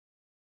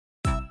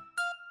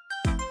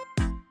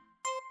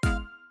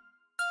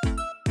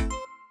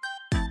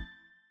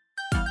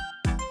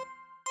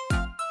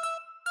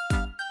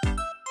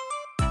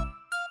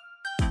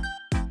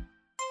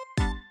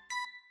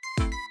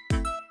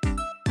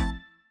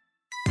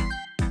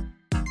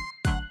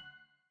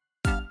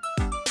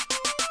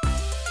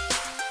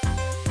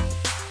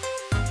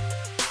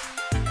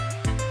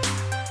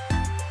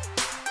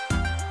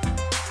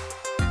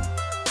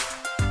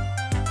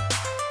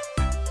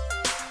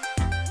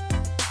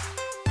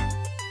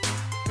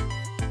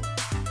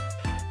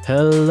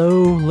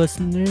Hello,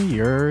 listener.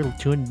 You're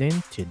tuned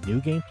in to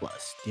New Game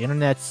Plus, the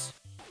internet's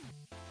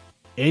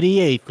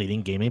 88th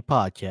leading gaming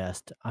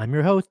podcast. I'm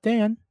your host,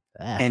 Dan.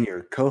 And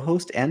your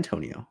co-host,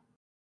 Antonio.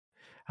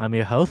 I'm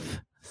your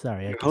host.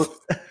 Sorry, Your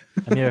host.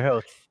 I'm your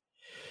host.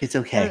 It's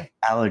okay.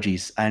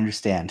 Allergies. I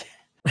understand.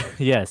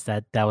 Yes,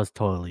 that was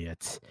totally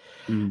it.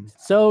 Mm.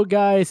 So,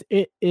 guys,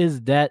 it is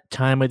that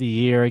time of the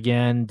year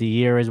again. The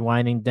year is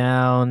winding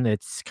down.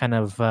 It's kind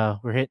of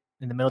we're hit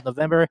in the middle of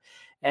November,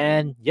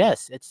 and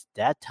yes, it's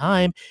that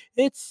time.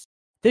 It's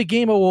the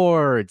Game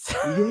Awards.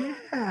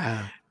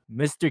 Yeah.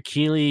 Mr.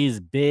 Keeley's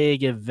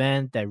big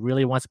event that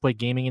really wants to put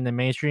gaming in the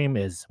mainstream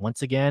is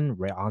once again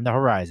right on the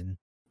horizon.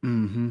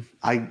 Mm-hmm.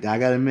 I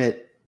gotta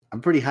admit,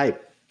 I'm pretty hyped.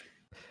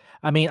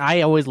 I mean,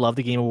 I always love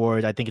the Game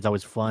Awards. I think it's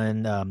always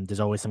fun. There's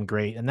always some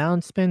great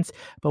announcements,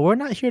 but we're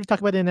not here to talk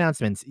about the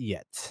announcements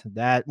yet.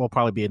 That will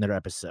probably be another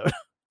episode.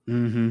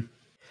 Mm-hmm.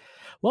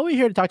 What we're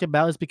here to talk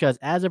about is because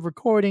as of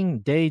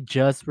recording, they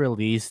just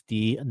released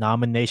the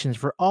nominations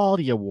for all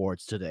the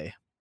awards today.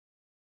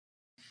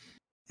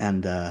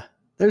 And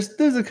there's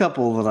a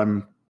couple that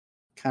I'm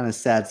kind of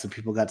sad some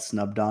people got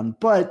snubbed on,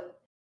 but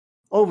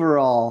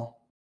overall,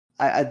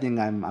 I think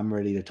I'm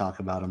ready to talk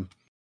about them.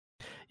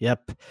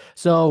 Yep.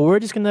 So we're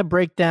just gonna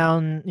break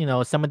down,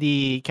 some of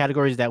the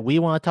categories that we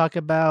want to talk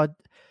about,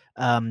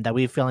 that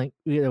we feel like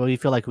we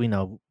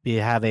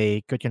have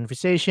a good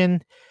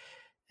conversation,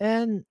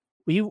 and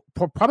we're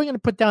probably gonna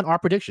put down our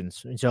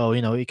predictions. So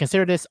you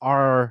consider this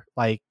our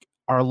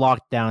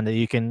lockdown that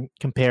you can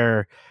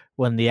compare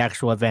when the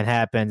actual event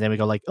happens, and we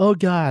go like, oh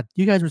god,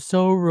 you guys were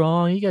so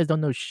wrong. You guys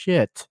don't know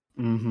shit.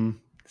 Mm-hmm.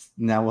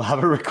 Now we'll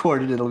have it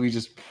recorded. It'll be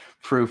just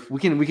proof.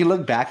 We can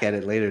look back at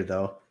it later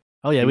though.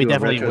 Oh yeah, we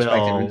definitely will.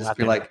 And just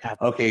be like,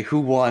 okay, who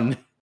won?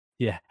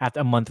 Yeah,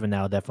 after a month from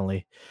now,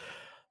 definitely.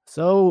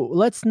 So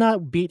let's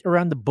not beat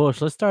around the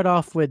bush. Let's start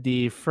off with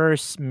the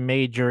first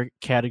major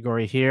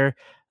category here.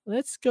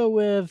 Let's go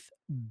with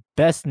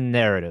best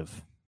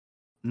narrative.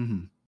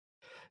 Mm-hmm.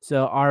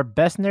 So our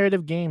best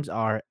narrative games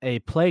are A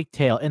Plague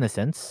Tale: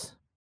 Innocence,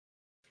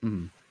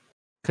 Mm-hmm.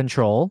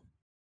 Control,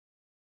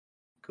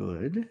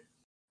 Good,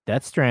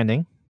 Death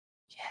Stranding,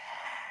 yeah.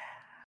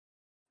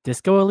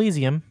 Disco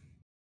Elysium,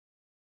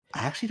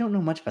 I actually don't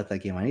know much about that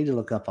game. I need to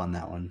look up on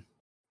that one.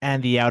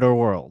 and The Outer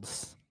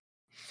Worlds.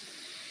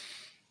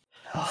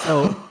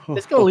 So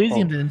Disco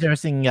Elysium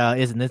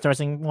is an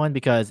interesting one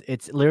because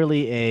it's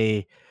literally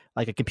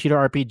a computer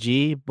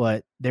RPG,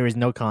 but there is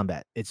no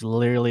combat. It's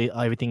literally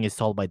everything is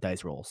solved by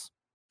dice rolls.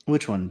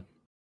 Which one?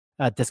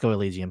 Disco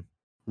Elysium.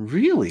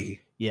 Really?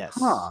 Yes.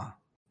 Huh.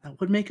 That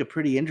would make a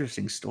pretty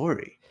interesting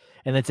story.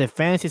 And it's a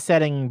fantasy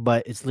setting,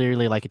 but it's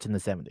literally like it's in the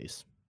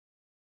 70s.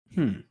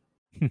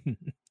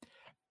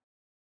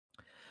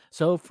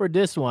 So for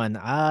this one,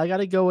 I got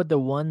to go with the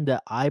one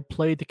that I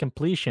played to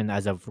completion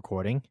as of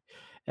recording,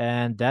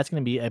 and that's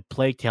going to be A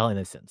Plague Tale: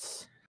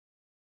 Innocence.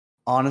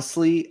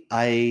 Honestly,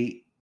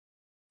 I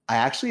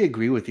actually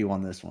agree with you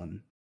on this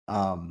one.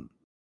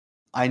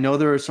 I know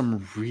there are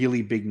some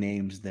really big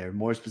names there,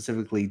 more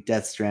specifically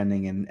Death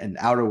Stranding and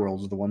Outer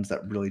Worlds are the ones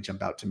that really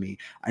jump out to me.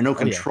 I know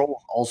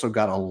Control also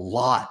got a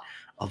lot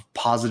of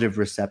positive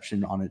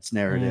reception on its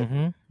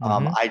narrative.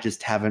 I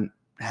just haven't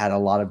had a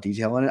lot of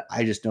detail in it.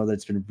 I just know that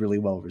it's been really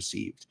well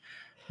received.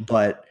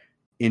 But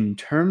in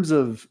terms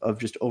of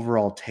just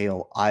overall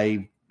tale,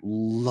 I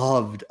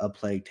loved A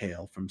Plague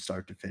Tale from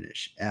start to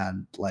finish.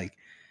 And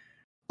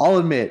I'll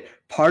admit,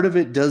 part of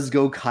it does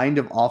go kind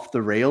of off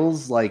the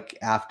rails,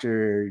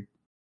 after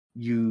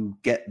you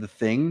get the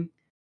thing.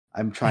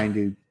 I'm trying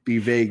to be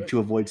vague to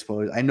avoid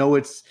spoilers. I know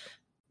it's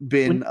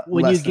been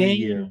less than a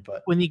year,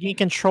 but when you gain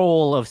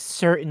control of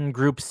certain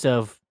groups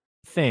of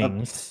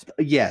things,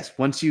 yes,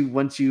 once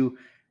you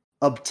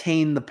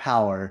obtain the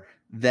power,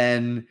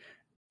 then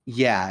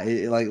yeah,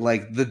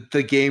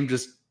 the game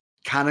just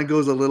kind of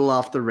goes a little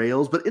off the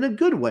rails, but in a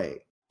good way.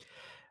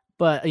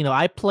 But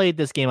I played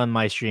this game on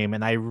my stream,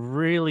 and I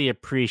really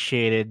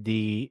appreciated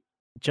the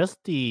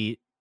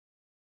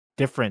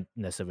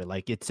differentness of it.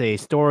 Like, it's a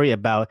story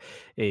about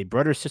a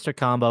brother-sister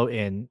combo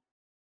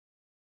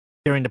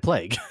during the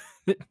plague.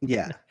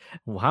 Yeah.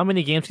 Well, how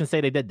many games can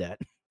say they did that?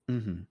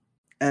 Mm-hmm.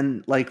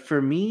 And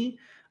for me,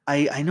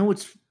 I know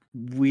it's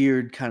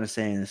weird kind of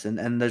saying this,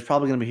 and there's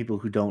probably going to be people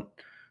who don't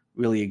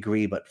really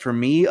agree, but for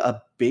me,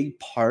 a big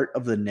part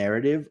of the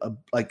narrative,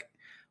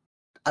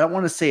 I don't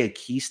want to say a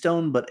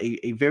keystone, but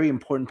a very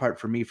important part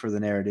for me for the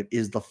narrative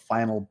is the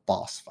final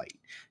boss fight,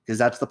 because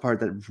that's the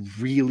part that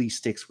really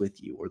sticks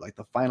with you, or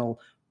the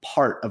final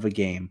part of a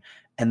game.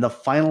 And the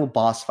final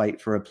boss fight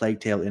for A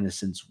Plague Tale: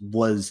 Innocence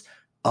was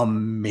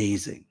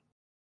amazing.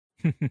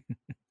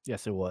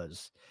 Yes, it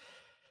was.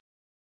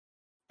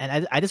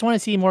 And I just want to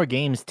see more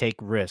games take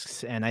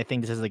risks, and I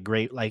think this is a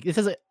great this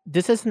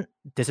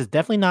is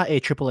definitely not a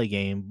AAA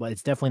game, but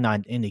it's definitely not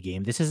an indie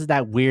game. This is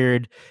that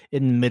weird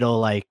in the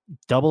middle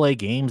AA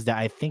games that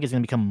I think is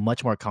going to become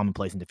much more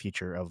commonplace in the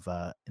future of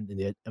the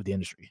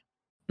industry.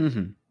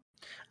 Mm-hmm.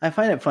 I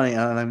find it funny,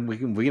 and we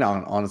can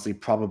honestly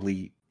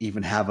probably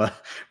even have a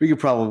we could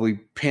probably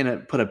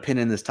put a pin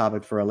in this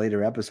topic for a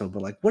later episode,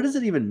 but like what does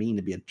it even mean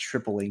to be a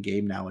AAA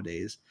game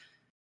nowadays?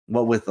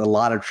 What with a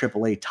lot of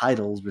AAA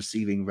titles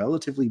receiving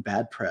relatively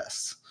bad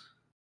press.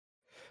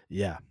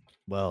 Yeah.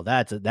 Well,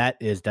 that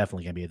is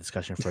definitely going to be a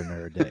discussion for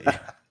another day.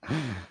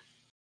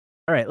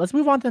 All right, let's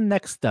move on to the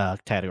next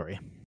category.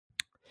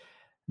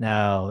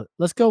 Now,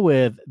 let's go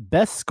with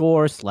best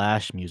score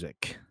 /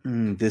 music.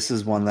 This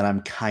is one that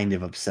I'm kind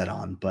of upset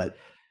on, but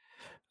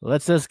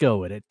Let's just go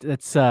with it.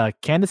 It's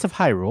Candace of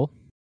Hyrule,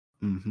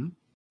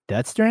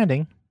 Death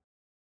Stranding.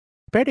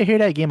 Prepare to hear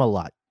that game a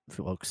lot,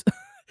 folks.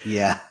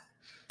 Yeah.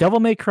 Devil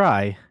May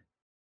Cry,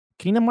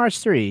 Kingdom Hearts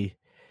 3,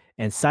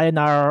 and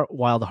Sayonara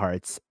Wild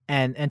Hearts.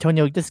 And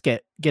Antonio, just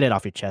get it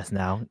off your chest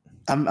now.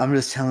 I'm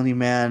just telling you,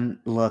 man.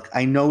 Look,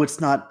 I know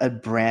it's not a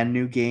brand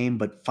new game,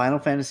 but Final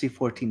Fantasy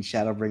XIV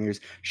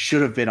Shadowbringers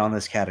should have been on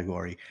this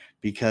category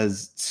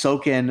because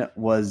Soken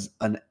was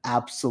an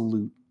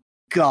absolute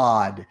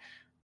god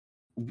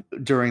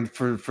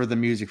for the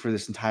music for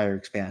this entire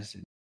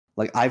expansion.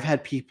 Like I've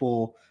had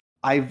people,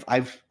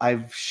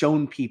 I've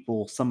shown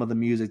people some of the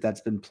music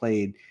that's been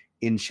played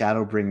in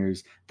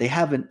Shadowbringers. They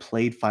haven't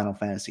played Final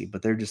Fantasy,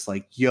 but they're just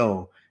like,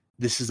 "Yo,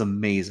 this is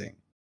amazing."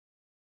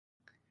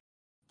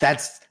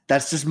 That's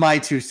just my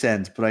 2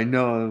 cents, but I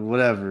know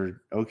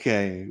whatever.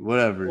 Okay,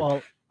 whatever.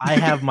 Well, I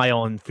have my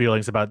own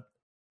feelings about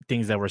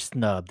things that were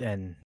snubbed,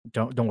 and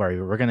don't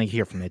worry, we're gonna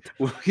hear from it.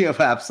 Yeah,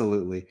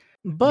 absolutely.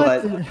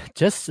 But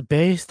just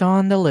based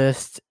on the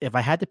list, if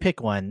I had to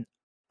pick one,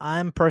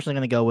 I'm personally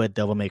gonna go with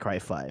Devil May Cry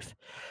 5.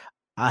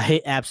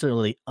 I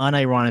absolutely,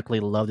 unironically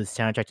love the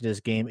soundtrack to this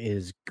game. It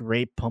is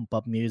great pump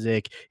up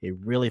music. It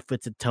really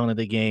fits the tone of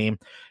the game.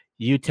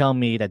 You tell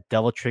me that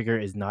Devil Trigger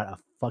is not a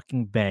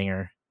fucking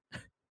banger.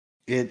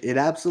 It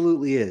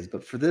absolutely is.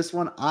 But for this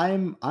one,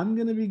 I'm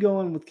gonna be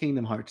going with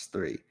Kingdom Hearts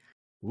 3.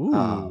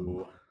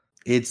 Ooh.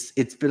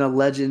 It's been a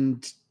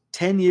legend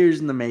 10 years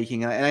in the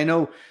making. And I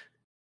know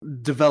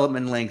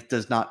development length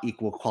does not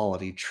equal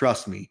quality.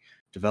 Trust me,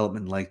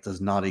 development length does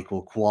not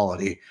equal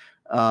quality.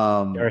 There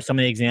are so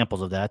many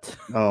examples of that.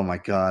 Oh my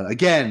god.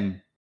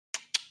 Again,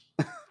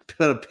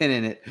 put a pin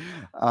in it.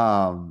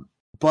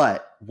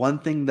 But one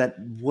thing that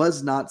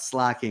was not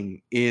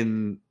slacking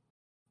in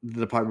the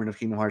department of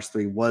Kingdom Hearts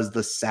 3 was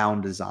the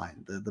sound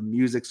design. The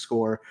music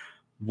score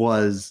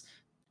was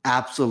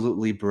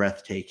absolutely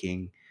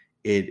breathtaking.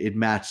 It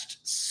matched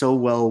so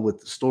well with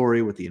the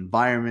story, with the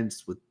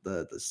environments, with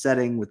the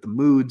setting, with the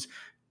moods.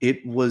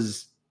 It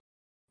was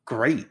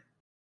great.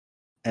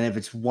 And if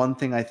it's one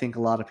thing I think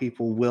a lot of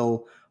people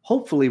will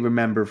hopefully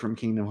remember from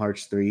Kingdom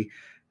Hearts 3,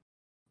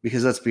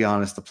 because let's be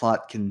honest, the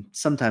plot can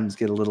sometimes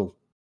get a little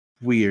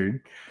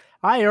weird.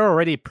 I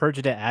already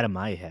purged it out of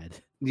my head.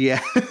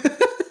 Yeah.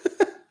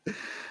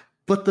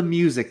 But the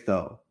music,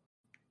 though,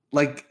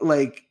 like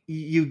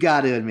you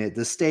got to admit,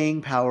 the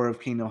staying power of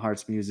Kingdom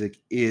Hearts music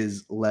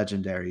is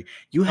legendary.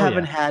 We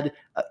haven't had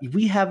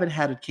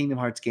a Kingdom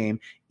Hearts game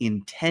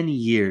in 10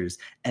 years,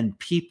 and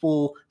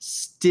people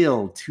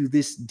still to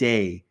this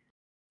day,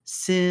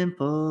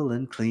 simple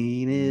and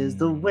clean is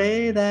the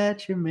way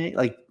that you're made.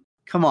 Like,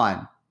 come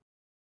on.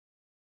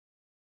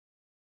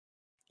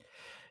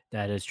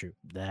 That is true.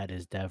 That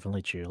is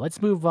definitely true.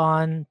 Let's move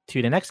on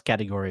to the next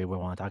category we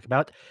want to talk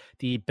about,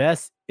 the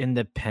best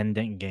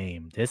independent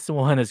game. This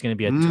one is going to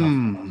be a tough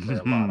one for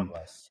a lot of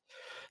us.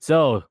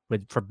 So,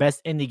 for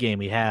best indie game,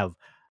 we have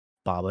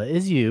Baba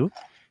Is You.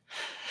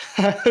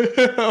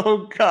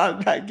 Oh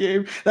god, that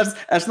game.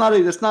 That's not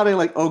a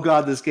like, oh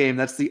god, this game.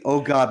 That's the oh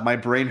god, my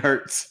brain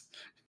hurts.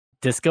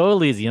 Disco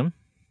Elysium.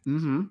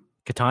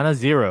 Katana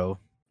Zero.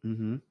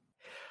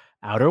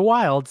 Outer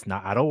Wilds,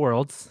 not Outer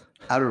Worlds.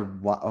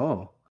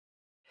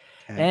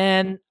 Okay.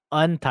 And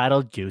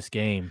Untitled Goose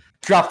Game.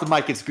 Drop the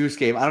mic, it's Goose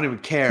Game. I don't even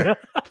care.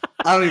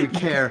 I don't even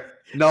care.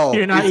 No,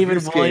 you're not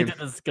even willing to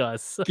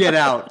discuss. Get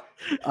out.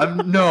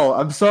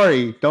 I'm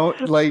sorry. Don't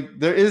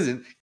there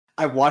isn't.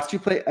 I watched you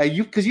play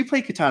because you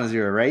played Katana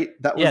Zero, right?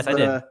 Yes, I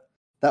did.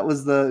 That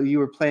was you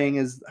were playing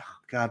as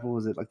god, what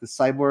was it? Like the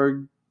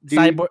cyborg dude?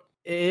 Cyborg.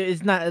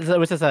 It's not. It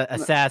was just an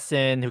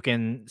assassin who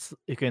can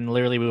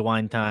literally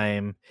rewind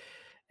time,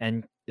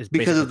 and is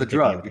because of the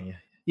drug.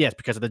 Yes,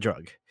 because of the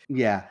drug.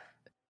 Yeah,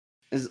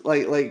 it's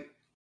like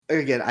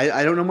again,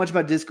 I don't know much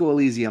about Disco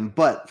Elysium,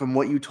 but from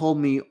what you told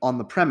me on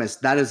the premise,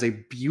 that is a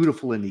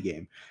beautiful indie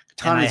game.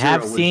 And I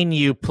have seen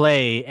you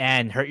play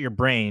and hurt your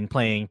brain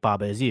playing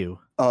Baba Is You.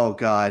 Oh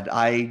god,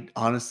 I've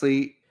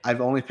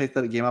only picked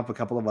that game up a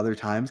couple of other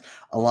times.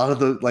 A lot of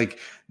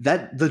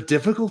the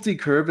difficulty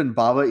curve in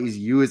Baba Is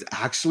You is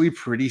actually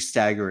pretty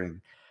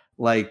staggering.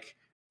 Like,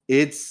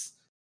 it's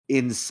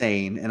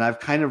insane. And I've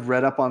kind of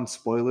read up on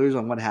spoilers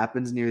on what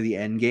happens near the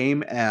end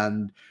game.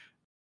 And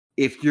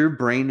if your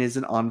brain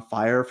isn't on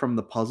fire from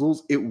the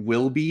puzzles, it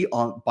will be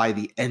on by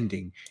the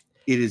ending.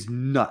 It is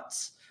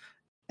nuts.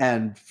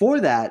 And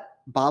for that,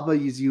 Baba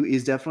Is You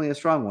is definitely a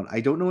strong one. I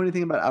don't know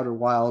anything about Outer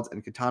Wilds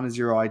and Katana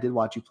Zero. I did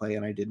watch you play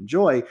and I did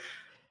enjoy.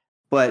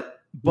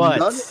 But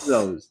none of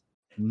those,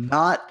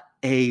 not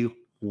a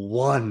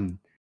one,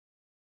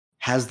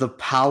 has the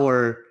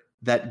power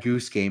that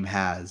Goose Game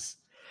has.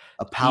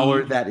 A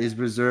power that is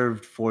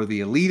reserved for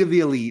the elite of the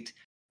elite.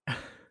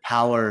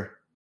 Power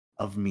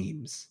of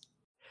memes.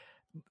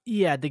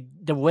 Yeah,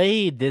 the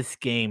way this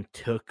game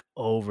took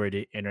over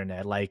the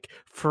internet, like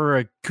for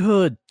a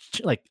good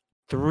like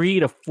 2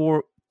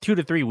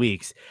 to 3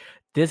 weeks,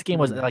 this game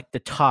was like the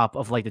top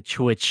of like the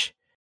Twitch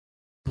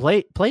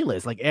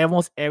playlist. Like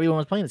almost everyone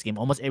was playing this game.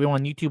 Almost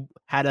everyone on YouTube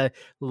had a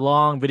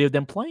long video of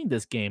them playing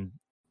this game,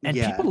 and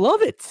people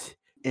love it.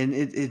 And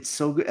it's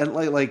so good. And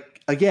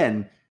like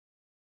again,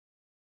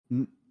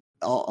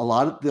 a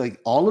lot of like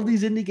all of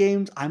these indie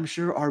games, I'm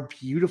sure, are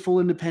beautiful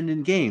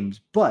independent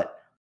games, but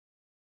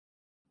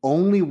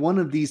only one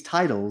of these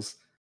titles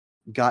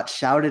got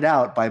shouted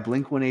out by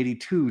Blink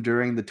 182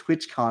 during the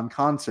TwitchCon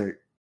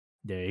concert.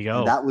 There you go.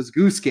 And that was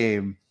Goose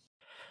Game.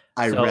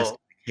 I rest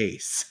the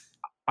case.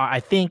 I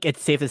think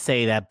it's safe to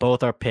say that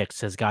both our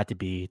picks has got to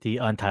be the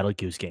Untitled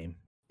Goose Game.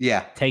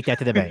 Yeah. Take that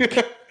to the bank.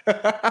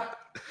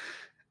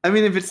 I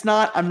mean, if it's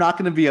not, I'm not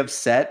going to be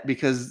upset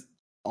because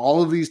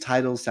all of these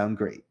titles sound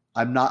great.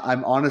 I'm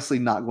honestly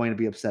not going to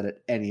be upset at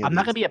any of these. I'm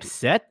not going to be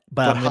upset,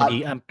 but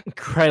I'm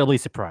incredibly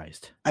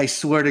surprised. I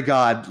swear to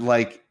God,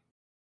 like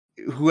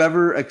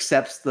whoever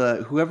accepts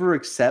the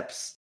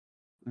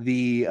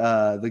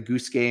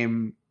Goose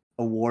Game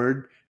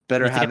award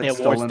better have it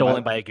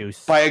stolen by a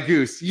goose. By a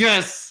goose.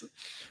 Yes.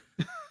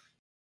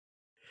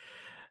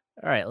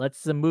 All right,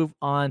 let's move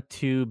on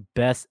to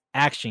Best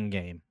Action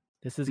Game.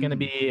 This is going to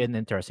be an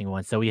interesting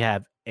one. So we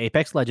have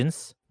Apex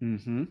Legends,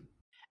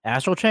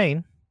 Astral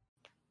Chain,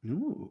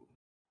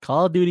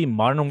 Call of Duty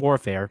Modern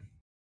Warfare,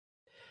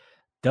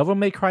 Devil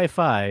May Cry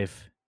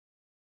 5,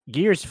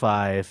 Gears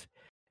 5,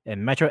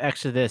 and Metro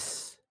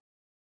Exodus.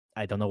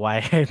 I don't know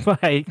why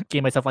I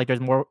gave myself like there's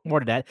more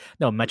to that.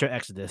 No, Metro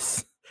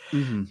Exodus.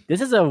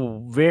 This is a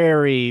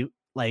very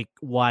like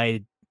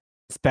wide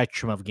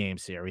spectrum of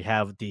games here. We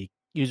have the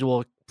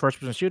usual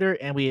first-person shooter,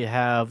 and we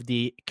have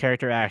the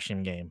character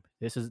action game.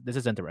 This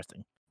is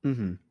interesting.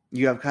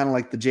 You have kind of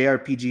like the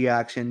JRPG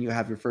action. You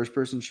have your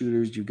first-person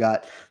shooters. You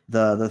got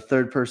the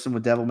third person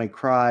with Devil May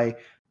Cry.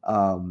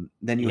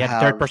 Then you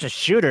have third-person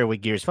shooter with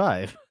Gears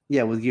 5.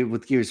 Yeah,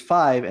 with Gears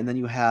 5, and then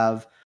you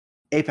have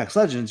Apex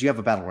Legends. You have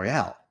a battle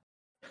royale,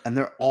 and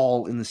they're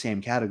all in the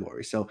same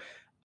category. So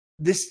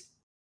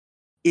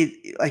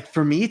like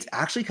for me, it's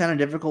actually kind of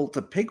difficult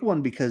to pick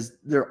one because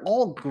they're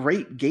all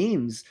great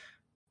games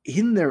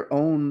in their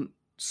own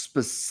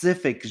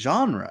specific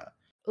genre.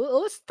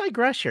 Let's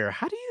digress here.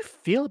 How do you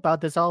feel about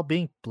this all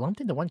being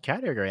lumped into one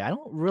category? I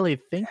don't really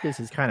think this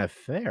is kind of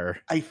fair.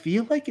 I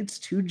feel like it's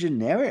too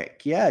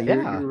generic. Yeah,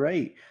 you're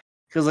right.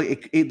 Because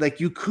like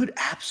you could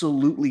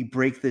absolutely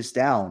break this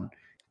down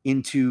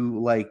into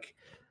like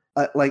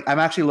I'm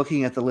actually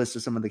looking at the list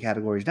of some of the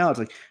categories now.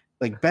 It's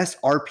like best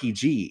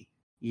RPG.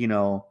 You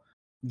know,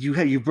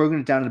 you've broken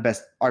it down to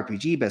best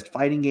RPG, best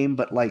fighting game,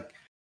 but like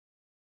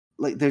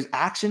there's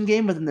action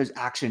game, but then there's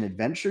action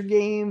adventure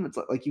game. It's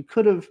like you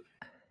could have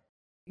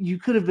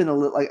been a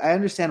little like I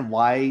understand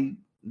why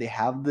they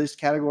have this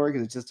category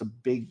because it's just a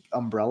big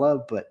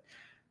umbrella, but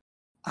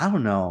I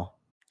don't know.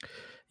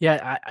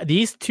 Yeah,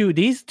 these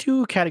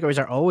two categories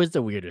are always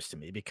the weirdest to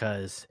me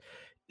because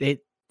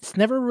it's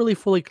never really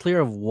fully clear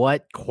of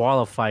what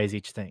qualifies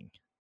each thing.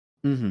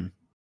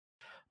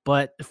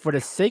 But for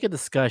the sake of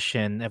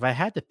discussion, if I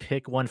had to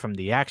pick one from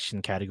the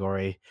action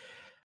category,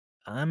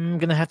 I'm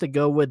gonna have to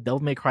go with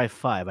Devil May Cry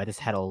 5. I just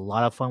had a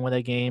lot of fun with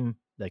that game.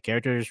 The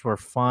characters were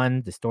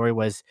fun. The story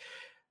was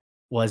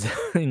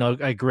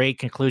a great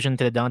conclusion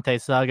to the Dante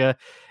saga,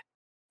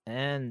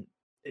 and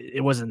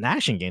it was an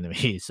action game to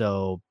me.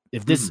 So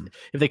if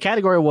the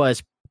category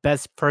was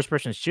best first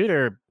person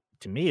shooter,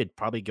 to me it'd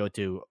probably go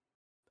to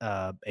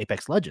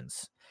Apex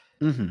Legends.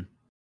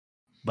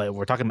 But if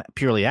we're talking about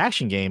purely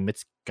action game,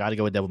 it's got to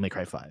go with Devil May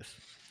Cry 5.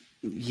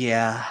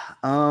 Yeah.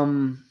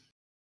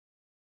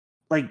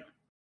 Like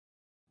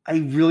I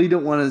really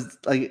don't want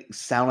to like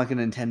sound like a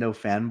Nintendo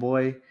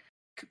fanboy,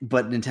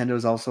 but Nintendo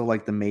is also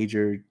like the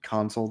major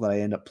console that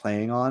I end up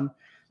playing on.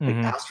 Like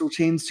Astral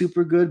Chain's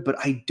super good, but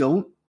I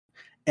don't.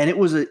 And it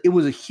was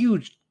a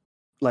huge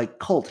like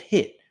cult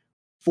hit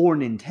for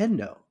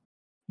Nintendo,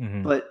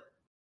 but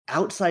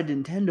outside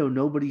Nintendo,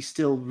 nobody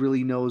still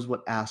really knows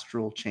what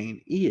Astral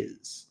Chain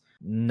is.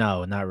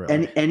 No, not really.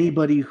 And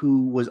anybody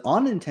who was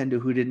on Nintendo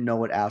who didn't know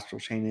what Astral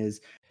Chain is,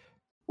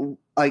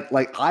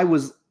 like I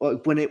was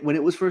when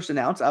it was first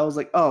announced, I was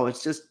like, oh,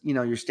 it's just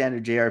your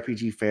standard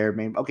JRPG fare.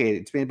 Maybe okay,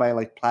 it's made by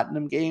like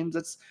Platinum Games.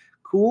 That's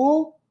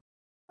cool,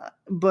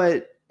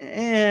 but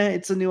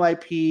it's a new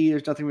IP.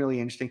 There's nothing really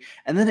interesting.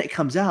 And then it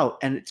comes out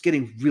and it's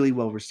getting really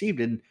well received,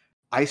 and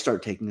I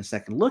start taking a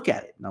second look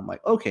at it, and I'm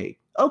like, okay,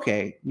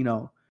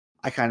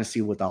 I kind of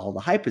see what all the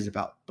hype is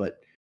about, but.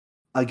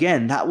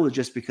 Again, that was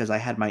just because I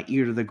had my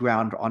ear to the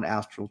ground on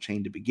Astral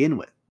Chain to begin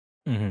with.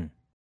 I'm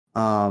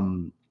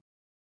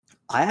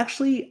going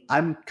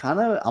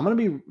to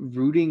be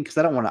rooting because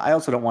I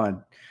also don't want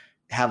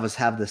to have us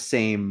have the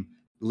same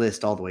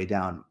list all the way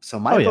down. So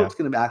my vote's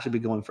going to actually be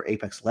going for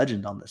Apex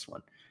Legend on this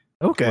one.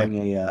 Okay.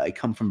 Going a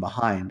come from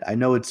behind. I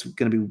know it's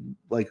going to be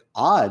like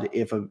odd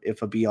if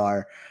a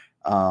BR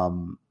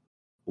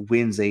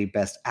wins a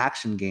best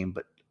action game,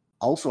 but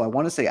also I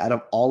want to say out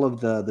of all of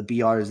the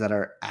BRs that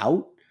are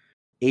out,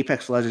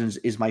 Apex Legends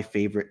is my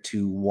favorite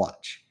to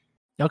watch.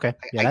 Okay,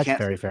 yeah, I that's can't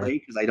very say fair. play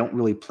because I don't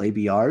really play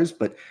BRs,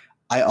 but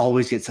I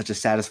always get such a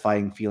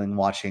satisfying feeling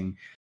watching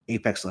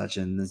Apex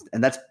Legends,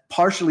 and that's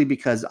partially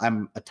because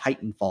I'm a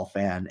Titanfall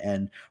fan,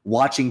 and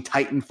watching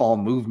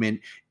Titanfall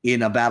movement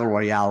in a battle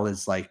royale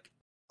is like,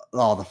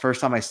 oh, the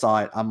first time I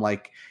saw it, I'm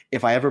like,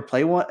 if I ever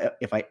play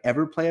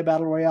a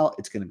battle royale,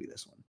 it's gonna be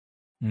this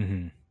one.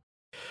 Mm-hmm.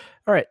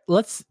 All right,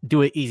 let's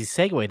do an easy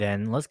segue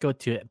then. Let's go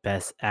to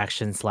best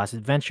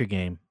action/adventure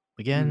game.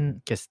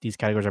 Again, guess these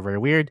categories are very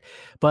weird,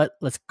 but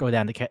let's go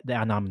down to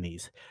the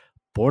nominees: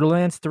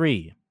 Borderlands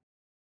 3,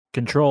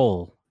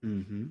 Control,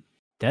 Mm-hmm.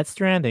 Death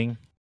Stranding,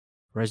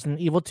 Resident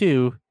Evil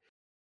 2,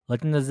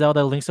 Legend of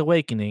Zelda: Link's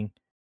Awakening,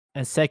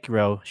 and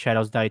Sekiro: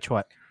 Shadows Die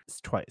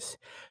Twice.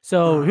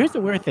 So here's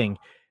the weird thing: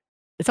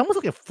 it's almost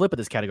like a flip of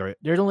this category.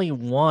 There's only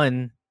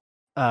one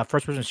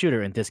first-person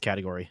shooter in this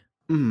category,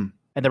 and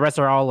the rest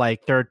are all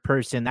like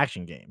third-person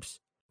action games.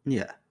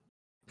 Yeah.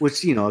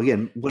 Which,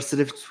 again, what's the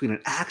difference between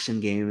an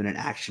action game and an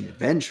action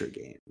adventure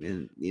game?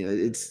 And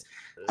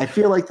I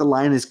feel like the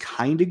line is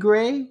kind of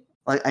gray.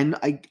 Like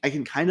I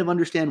can kind of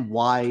understand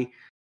why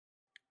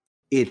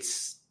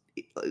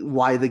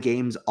the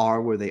games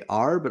are where they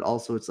are, but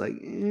also it's like,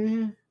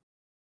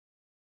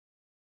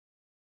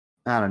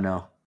 I don't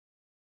know.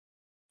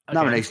 Okay,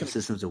 Nomination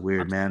systems are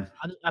weird, man.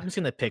 I'm just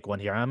gonna pick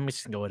one here. I'm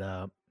just gonna go with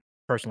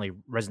personally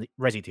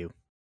Resi 2.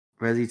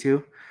 Resi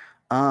 2.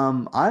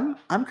 I'm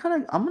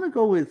gonna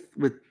go with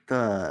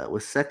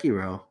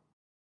Sekiro.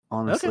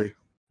 Honestly,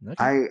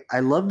 Okay. I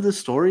love the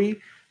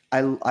story.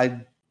 I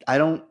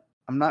don't.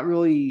 I'm not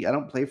really. I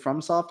don't play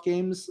FromSoft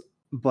games,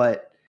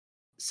 but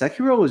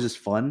Sekiro was just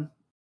fun,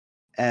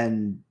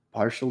 and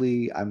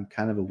partially I'm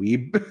kind of a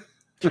weeb.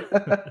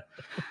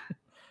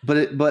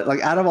 but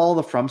like out of all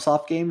the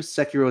FromSoft games,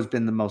 Sekiro has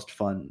been the most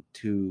fun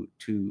to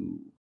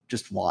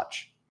just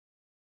watch.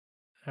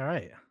 All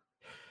right.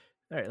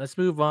 Let's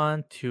move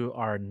on to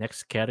our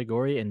next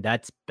category, and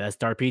that's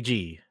best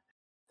RPG.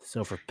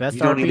 So for best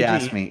You don't RPG, need to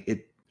ask me.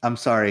 I'm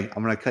sorry.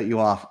 I'm going to cut you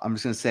off. I'm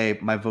just going to say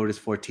my vote is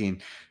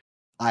 14.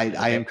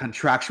 I am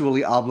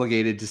contractually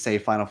obligated to say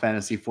Final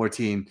Fantasy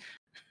 14.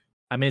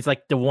 I mean, it's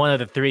like the one of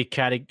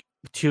the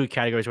two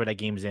categories where that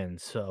game's in.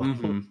 So,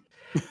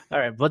 all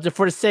right. But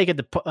for the sake of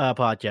the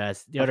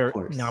podcast, the other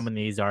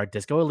nominees are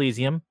Disco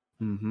Elysium,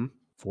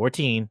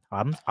 14.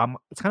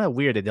 It's kind of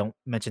weird they don't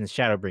mention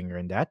Shadowbringer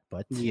in that,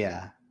 but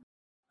yeah.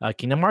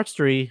 Kingdom Hearts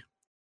 3,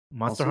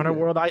 Monster Hunter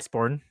World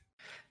Iceborne,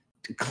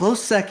 close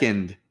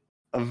second,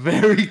 a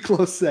very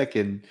close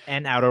second,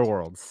 and Outer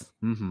Worlds.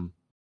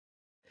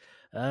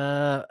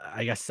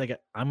 I guess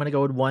I'm gonna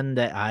go with one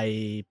that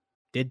I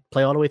did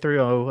play all the way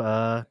through.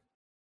 I'm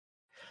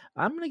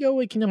gonna go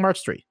with Kingdom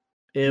Hearts 3.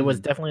 It was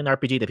definitely an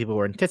RPG that people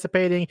were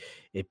anticipating.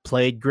 It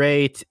played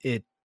great.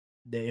 The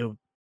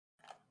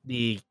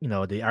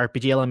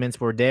RPG elements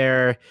were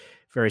there,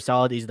 very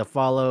solid, easy to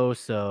follow.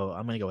 So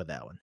I'm gonna go with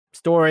that one.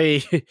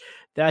 Story,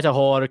 that's a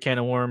whole other can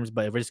of worms.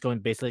 But if we're just going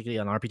basically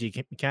on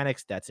RPG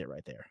mechanics, that's it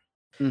right there.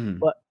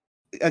 But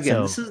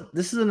again,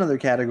 this is another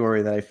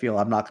category that I feel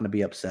I'm not going to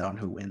be upset on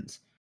who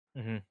wins.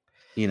 And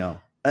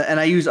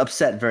I use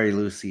upset very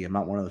loosely. I'm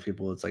not one of those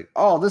people that's like,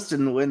 oh, this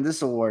didn't win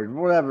this award,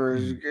 whatever.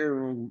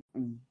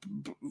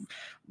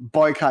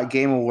 Boycott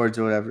Game Awards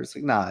or whatever. It's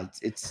like, nah,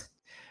 it's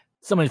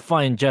someone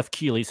find Jeff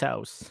Keighley's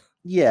house.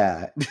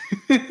 Yeah.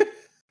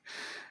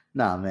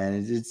 Nah,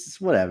 man,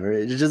 it's whatever.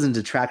 It doesn't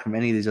detract from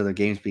any of these other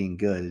games being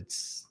good.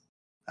 It's,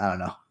 I don't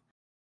know.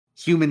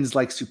 Humans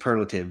like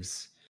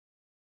superlatives.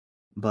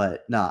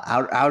 But no,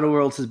 Outer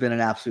Worlds has been an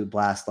absolute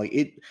blast.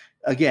 Like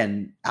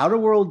Outer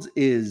Worlds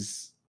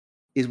is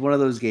one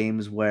of those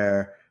games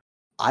where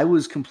I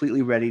was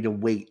completely ready to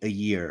wait a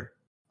year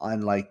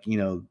on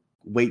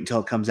wait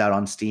until it comes out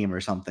on Steam or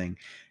something.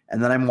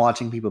 And then I'm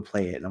watching people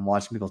play it and I'm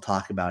watching people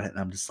talk about it and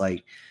I'm just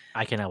like,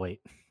 I cannot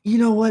wait. You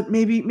know what?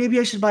 Maybe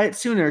I should buy it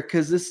sooner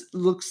because this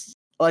looks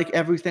like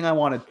everything I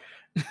wanted.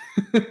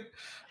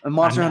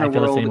 Monster Hunter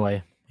World. The same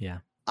way. Yeah.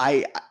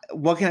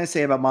 What can I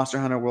say about Monster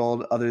Hunter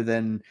World other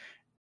than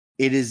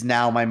it is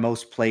now my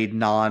most played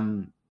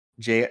non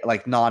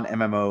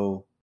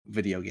MMO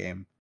video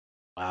game.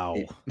 Wow.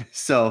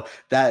 So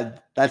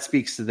that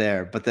speaks to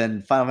there. But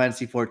then Final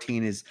Fantasy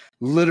 14 is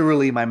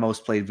literally my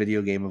most played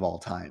video game of all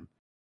time.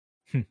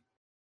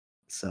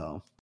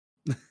 So.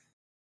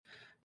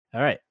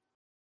 All right.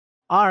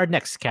 Our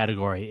next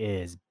category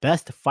is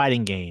best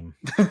fighting game.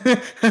 There's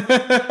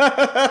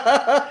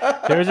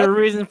a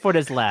reason for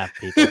this laugh,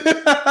 people.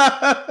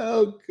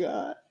 Oh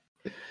God.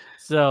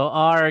 So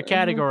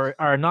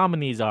our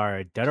nominees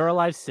are Dead or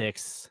Alive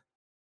 6.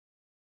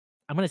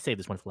 I'm gonna save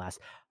this one for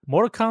last.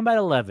 Mortal Kombat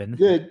 11.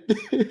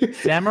 Good.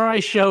 Samurai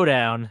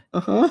Showdown.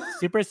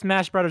 Super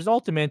Smash Bros.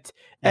 Ultimate.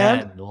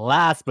 And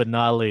last but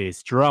not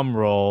least, drum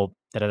roll.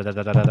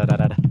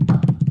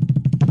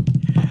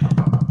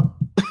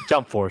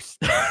 Jump Force.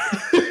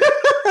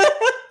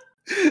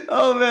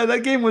 Oh man,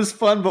 that game was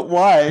fun, but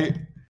why?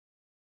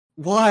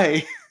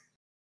 Why?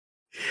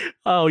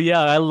 Oh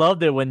yeah, I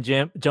loved it when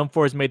Jump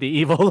Force made the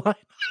evil line.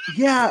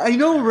 Yeah, I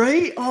know,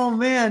 right? Oh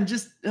man,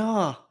 just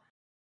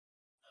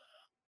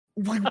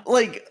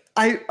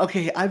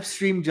I've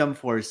streamed Jump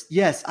Force.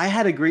 Yes, I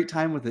had a great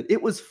time with it.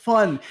 It was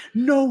fun.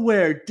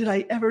 Nowhere did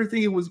I ever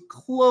think it was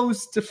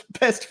close to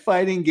best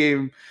fighting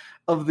game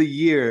of the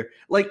year.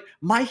 Like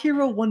My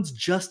Hero One's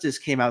Justice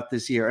came out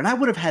this year, and I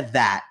would have had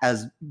that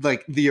as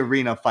like the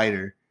arena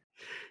fighter.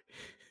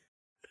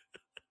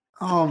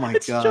 Oh my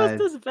It's just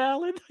god. as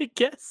valid, I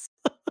guess.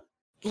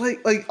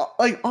 Like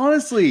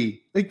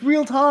honestly, like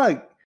real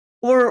talk.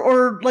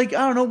 Or like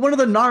I don't know, one of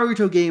the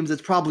Naruto games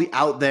that's probably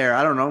out there.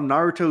 I don't know,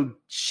 Naruto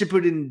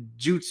Shippuden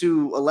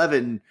Jutsu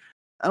 11.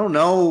 I don't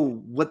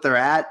know what they're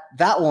at.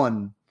 That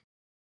one.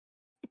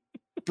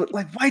 But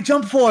like why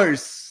Jump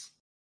Force?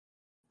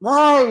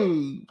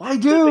 Why? Why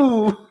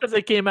do? Because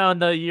it came out in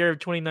the year of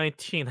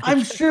 2019. I I'm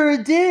guess. sure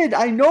it did.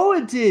 I know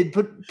it did.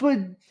 But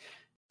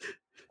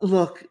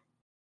look,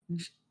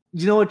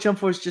 you know what, Jump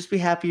Force? Just be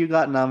happy you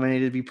got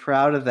nominated. Be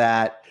proud of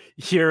that.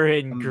 You're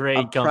in I'm great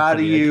proud of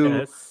company, I you.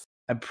 guess.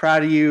 I'm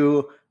proud of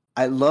you.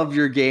 I love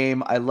your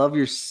game. I love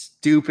your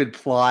stupid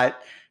plot.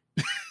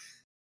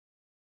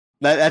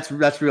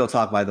 That's real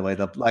talk, by the way.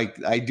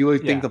 I do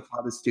think the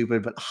plot is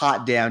stupid, but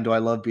hot damn, do I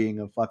love being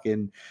a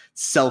fucking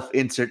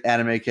self-insert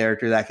anime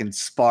character that can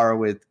spar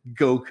with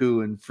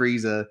Goku and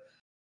Frieza.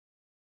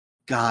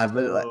 God,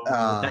 but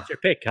That's your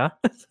pick, huh?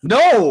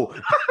 no,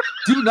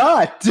 do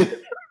not.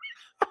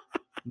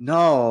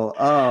 No,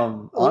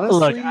 Look,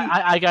 honestly,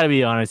 I gotta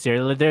be honest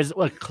here. There's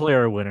a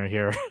clear winner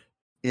here.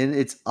 and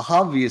it's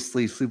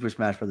obviously Super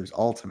Smash Brothers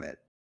Ultimate.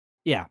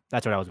 Yeah,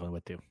 that's what I was going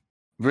with too.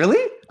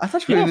 Really? I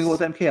thought you were going to go Yes.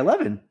 with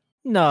MK11.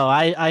 No,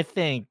 I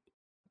think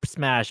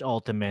Smash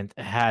Ultimate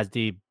has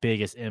the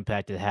biggest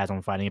impact it has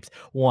on fighting games.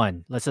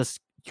 One, let's just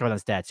throw down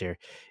stats here.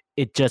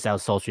 It just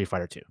outsold Street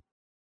Fighter 2.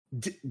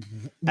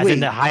 As in Wait.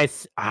 the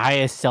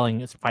highest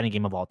selling fighting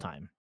game of all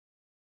time.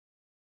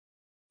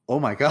 Oh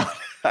my god.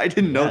 I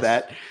didn't know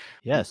that.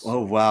 Yes.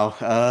 Oh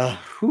wow.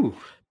 Whew.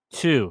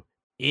 2,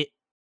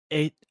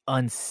 it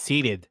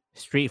unseated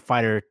Street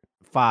Fighter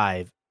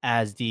 5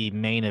 as the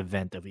main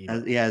event of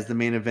Evo. As the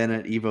main event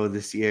at Evo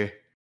this year.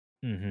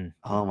 Mm-hmm.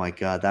 Oh my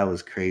god, that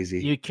was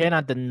crazy. You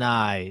cannot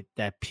deny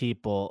that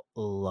people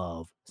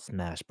love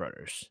Smash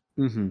Brothers.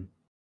 Mm-hmm.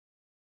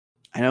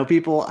 I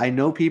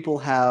know people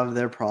have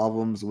their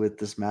problems with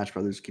the Smash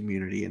Brothers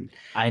community, and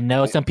I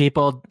know some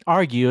people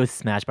argue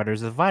Smash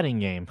Brothers is a fighting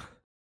game,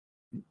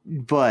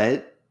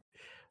 but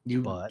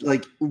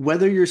like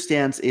whether your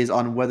stance is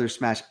on whether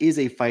Smash is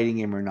a fighting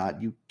game or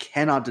not, you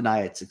cannot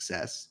deny its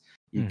success.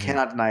 You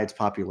cannot deny its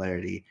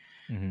popularity.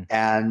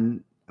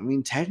 And I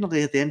mean,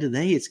 technically, at the end of the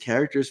day, it's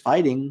characters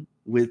fighting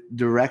with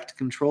direct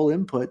control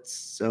inputs.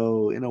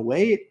 So in a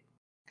way, it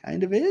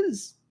kind of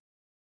is.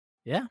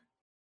 Yeah.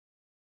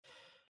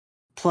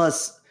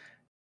 Plus,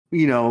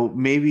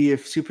 maybe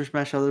if Super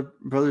Smash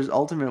Brothers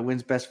Ultimate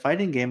wins Best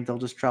Fighting Game, they'll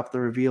just drop the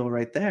reveal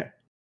right there.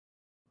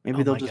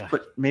 Maybe they'll just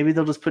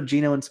put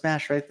Gino in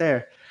Smash right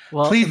there.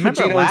 Well, please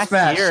remember put Gino last in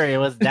Smash.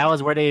 year that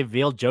was where they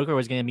revealed Joker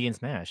was going to be in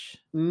Smash.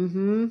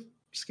 Mm-hmm.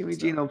 Just give me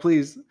Gino,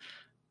 please.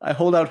 I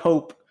hold out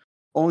hope,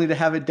 only to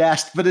have it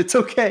dashed, but it's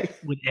okay.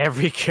 With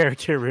every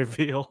character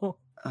reveal.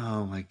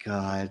 Oh my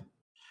god.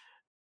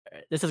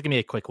 This is gonna be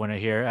a quick winner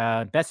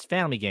here. Best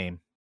family game.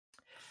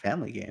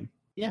 Family game.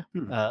 Yeah.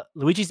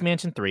 Luigi's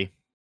Mansion 3.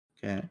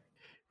 Okay.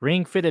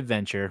 Ring Fit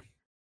Adventure.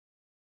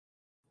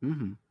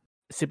 Mm-hmm.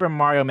 Super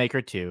Mario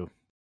Maker 2.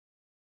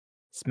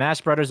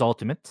 Smash Brothers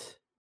Ultimate.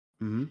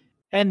 Mm-hmm.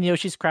 And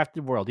Yoshi's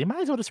Crafted World. You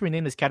might as well just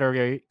rename this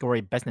category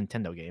Best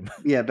Nintendo Game.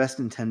 Yeah, Best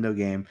Nintendo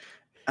Game.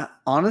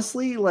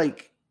 Honestly,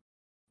 like,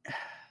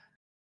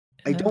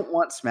 I don't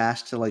want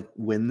Smash to like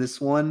win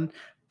this one,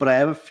 but I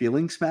have a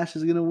feeling Smash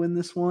is gonna win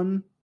this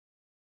one.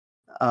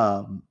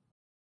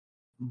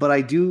 But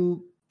I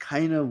do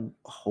kind of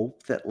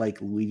hope that like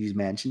Luigi's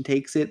Mansion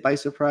takes it by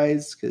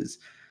surprise, because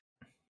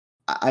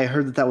I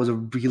heard that was a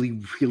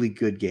really, really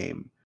good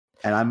game.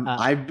 And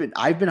I've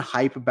been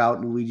hype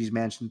about Luigi's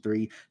Mansion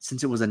 3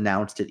 since it was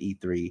announced at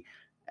E3.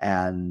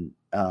 And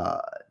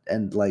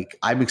like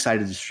I'm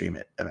excited to stream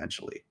it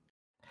eventually.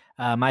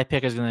 My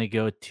pick is going to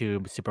go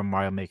to Super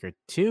Mario Maker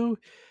 2,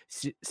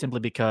 simply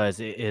because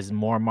it is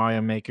more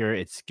Mario Maker.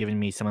 It's giving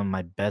me some of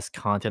my best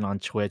content on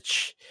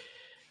Twitch.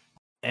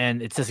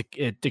 And it's just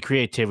the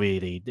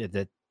creativity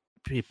that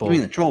people... You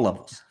mean the troll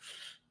levels?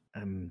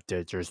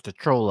 There's the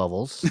troll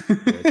levels.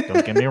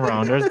 Don't get me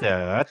wrong, there's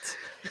that.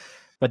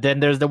 But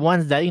then there's the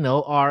ones that,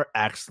 are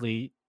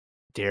actually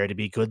there to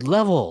be good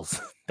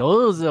levels.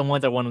 Those are the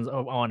ones I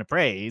want to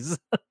praise.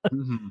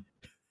 Mm-hmm.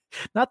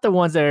 Not the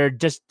ones that are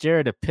just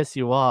there to piss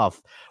you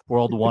off.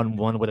 World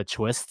 1-1 with a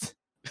twist.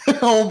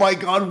 Oh my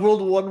god,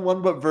 World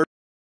 1-1 but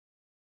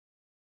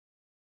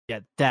Yeah,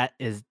 that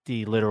is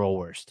the literal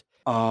worst.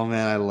 Oh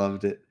man, I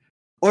loved it.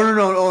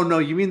 Oh no,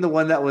 you mean the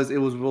one it was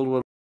World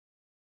War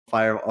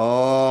Fire.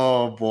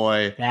 Oh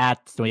boy.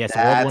 That's the World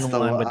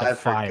 1-1 with the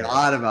fire. I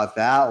forgot about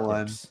that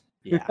one.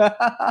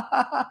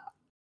 Yeah.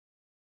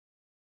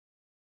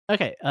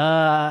 Okay,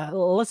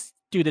 let's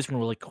do this one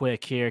really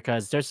quick here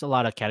because there's a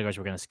lot of categories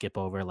we're gonna skip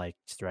over, like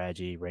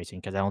strategy, racing,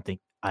 because I don't think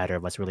either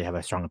of us really have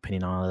a strong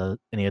opinion on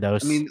any of I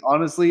those. mean,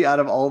 honestly, out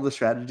of all the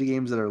strategy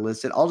games that are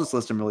listed, I'll just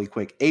list them really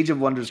quick. Age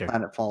of Wonders, Sure.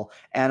 Planetfall,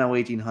 Anno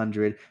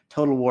 1800,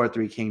 Total War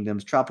Three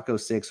Kingdoms, Tropico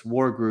 6,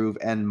 War Groove,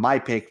 and my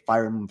pick,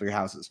 Fire Emblem Three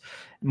Houses.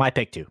 My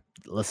pick too.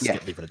 Let's Yeah,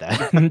 leave it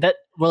at that. That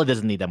really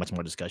doesn't need that much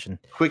more discussion.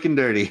 quick and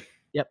dirty.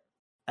 Yep.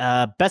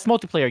 Best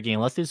multiplayer game.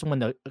 Let's do this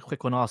one, a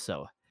quick one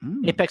also.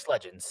 Mm. Apex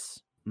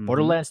Legends, Hmm.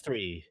 Borderlands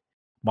 3,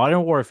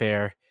 Modern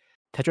Warfare,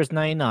 Tetris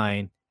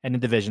 99, and The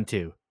Division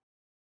 2.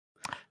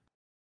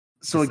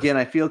 So This is, again,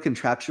 I feel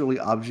contractually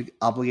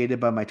obligated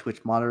by my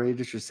Twitch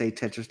moderators to say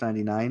Tetris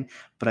 99,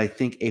 but I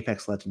think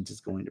Apex Legends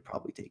is going to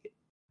probably take it.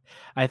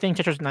 I think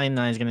Tetris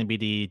 99 is going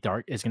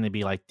to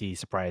be like the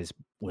surprise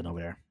win over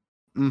there.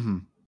 Mm-hmm.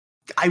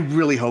 I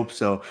really hope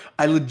so.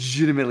 I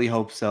legitimately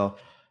hope so.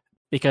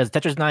 Because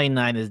Tetris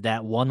 99 is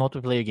that one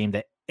multiplayer game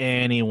that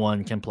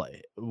anyone can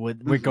play,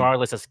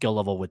 regardless of skill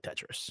level with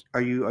Tetris.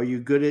 Are you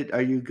good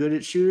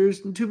at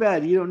shooters? Too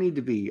bad, you don't need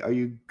to be. Are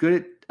you good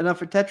at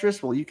enough at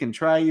Tetris? Well, you can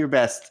try your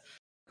best.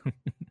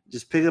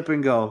 Just pick up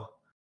and go.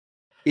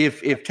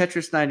 If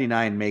Tetris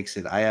 99 makes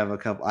it, I have a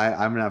couple.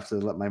 I'm gonna have to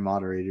let my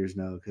moderators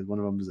know because one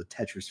of them is a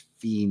Tetris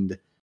fiend.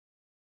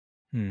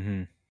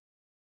 Mm-hmm.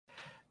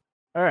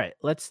 All right,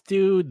 let's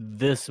do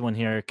this one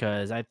here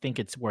because I think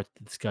it's worth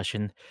the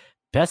discussion.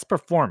 Best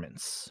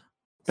performance.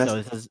 Best So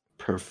this is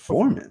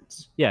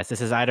performance. yes,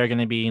 this is either going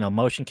to be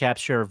motion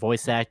capture,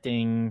 voice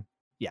acting.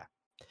 Yeah.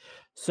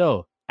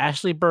 So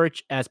Ashley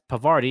Birch as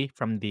Pavardi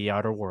from The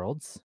Outer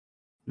Worlds.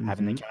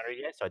 Haven't Mm-hmm. encountered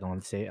yet, so I don't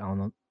want to say I don't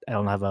know. I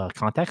don't have a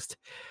context.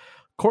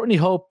 Courtney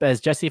Hope as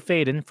Jesse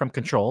Faden from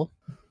Control.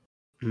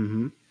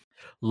 Mm-hmm.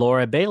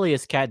 Laura Bailey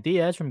as Kat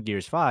Diaz from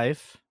Gears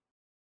 5.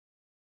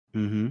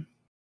 Mm-hmm.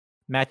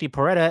 Matthew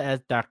Poretta as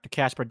Dr.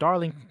 Casper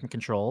Darling from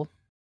Control.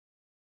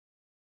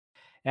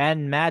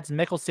 And Mads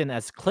Mikkelsen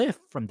as Cliff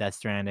from Death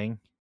Stranding.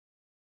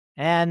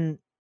 And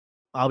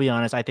I'll be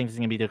honest, I think this is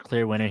going to be the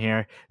clear winner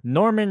here.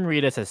 Norman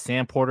Reedus as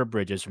Sam Porter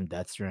Bridges from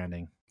Death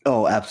Stranding.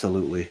 Oh,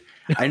 absolutely.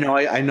 I know.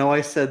 I know.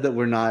 I said that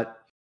we're not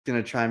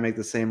gonna try and make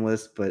the same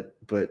list, but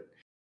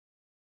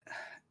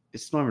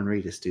it's Norman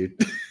Reedus, dude.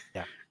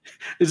 Yeah.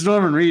 It's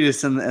Norman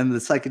Reedus and the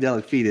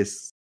psychedelic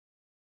fetus.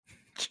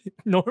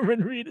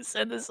 Norman Reedus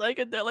and the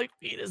psychedelic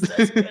fetus.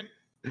 That's good.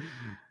 Oh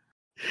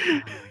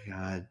my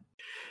god.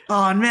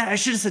 Oh man, I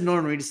should have said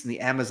Norman Reedus and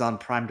the Amazon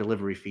Prime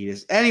delivery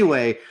fetus.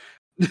 Anyway,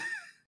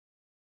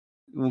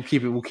 we'll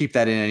keep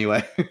that in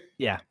anyway.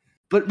 Yeah.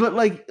 But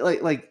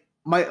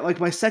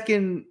my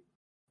second,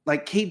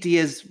 like, Kate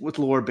Diaz with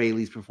Laura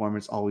Bailey's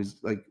performance, always,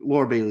 like,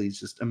 Laura Bailey's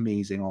just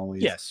amazing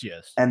always. Yes.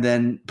 And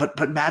then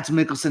but Mads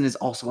Mikkelsen is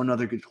also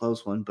another good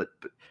close one, but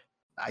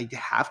I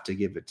have to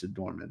give it to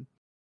Norman.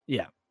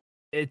 Yeah.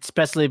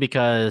 Especially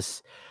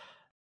because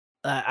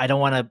I don't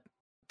want to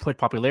put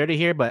popularity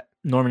here, but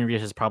Norman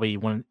Reedus is probably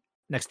one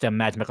next to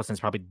Mads Mikkelsen is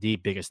probably the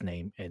biggest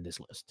name in this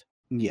list.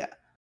 Yeah.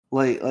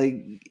 Like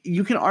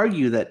you can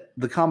argue that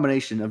the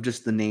combination of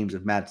just the names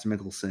of Mads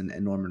Mikkelsen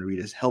and Norman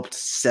Reedus helped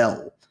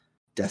sell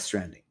Death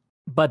Stranding.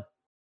 But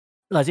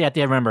you have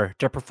to remember,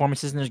 their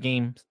performances in those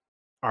games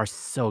are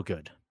so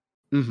good.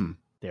 Mm-hmm.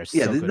 They're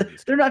so good.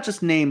 They're not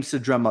just names to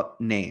drum up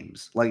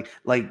names. Like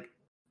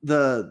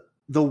the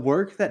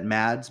work that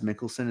Mads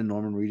Mikkelsen and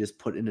Norman Reedus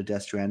put into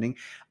Death Stranding,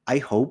 I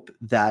hope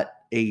that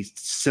a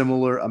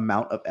similar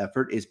amount of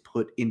effort is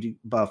put into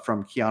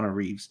from Keanu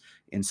Reeves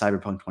in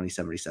Cyberpunk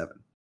 2077.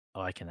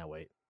 Oh, I cannot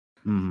wait.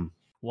 Mm-hmm.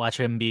 Watch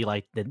him be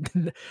like,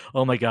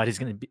 oh my god, he's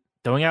gonna be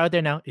throwing it out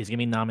there now. He's gonna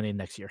be nominated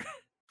next year.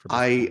 For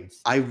I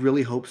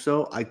really hope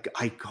so.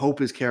 I hope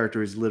his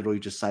character is literally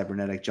just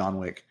cybernetic John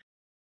Wick.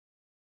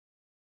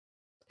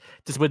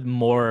 Just with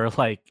more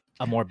like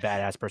a more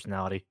badass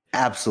personality.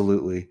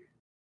 Absolutely.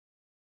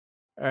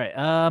 All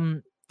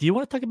right. Do you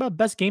want to talk about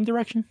best game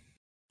direction?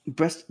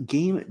 Best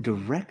game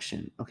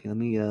direction. Okay, let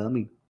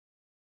me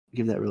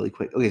give that really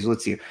quick. Okay, so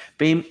let's see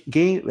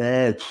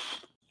here.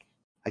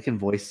 I can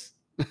voice.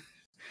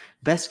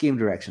 Best game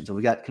direction. So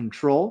we got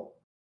Control,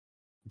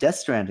 Death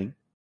Stranding,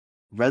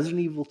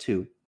 Resident Evil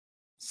 2,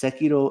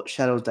 Sekiro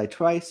Shadows Die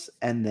Twice,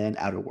 and then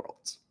Outer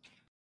Worlds.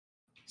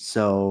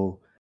 So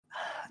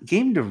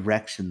game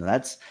direction,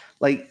 that's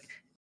like,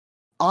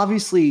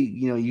 obviously,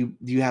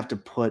 you have to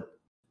put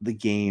the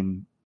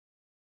game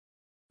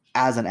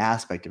as an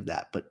aspect of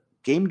that, but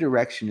game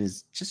direction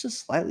is just a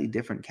slightly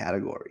different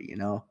category,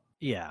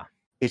 Yeah.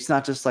 It's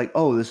not just like,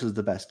 oh, this is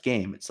the best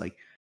game. It's like,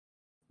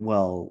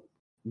 well,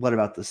 what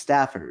about the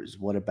staffers?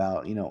 What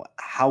about,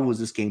 how was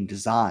this game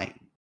designed?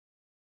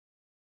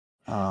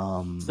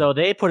 So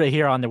they put it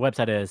here on their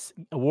website as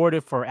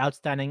awarded for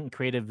outstanding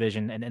creative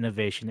vision and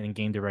innovation in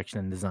game direction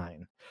and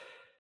design.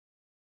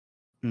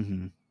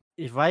 Mm-hmm.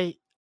 If I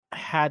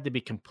had to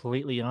be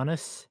completely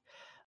honest,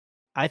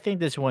 I think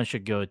this one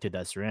should go to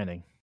Death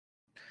Stranding.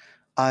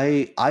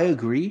 I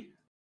agree.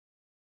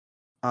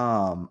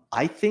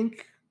 I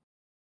think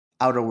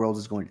Outer Worlds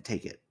is going to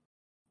take it.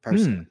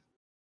 Personally,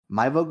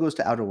 my vote goes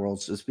to Outer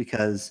Worlds just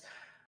because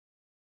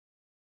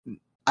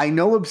I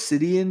know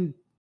Obsidian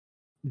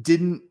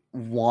didn't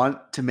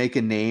want to make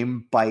a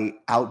name by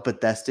out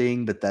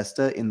Bethesdaing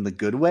Bethesda in the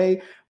good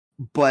way,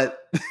 but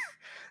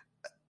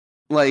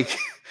like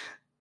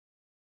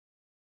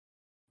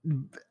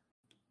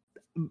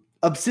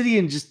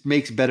Obsidian just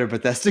makes better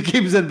Bethesda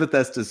games than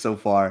Bethesda so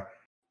far.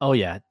 Oh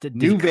yeah, the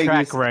New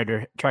Vegas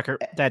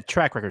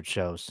track record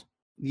shows.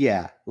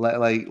 Yeah,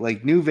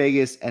 like New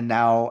Vegas and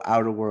now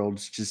Outer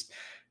Worlds just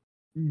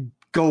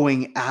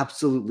going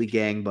absolutely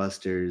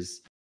gangbusters,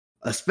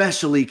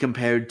 especially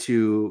compared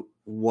to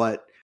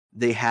what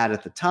they had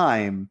at the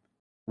time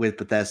with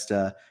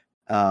Bethesda,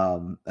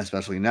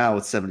 especially now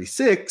with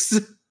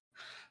 76.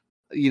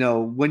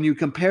 When you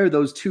compare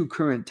those two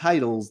current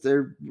titles,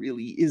 there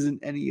really isn't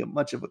any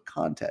much of a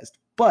contest.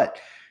 But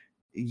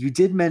you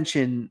did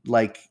mention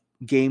like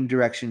game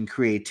direction,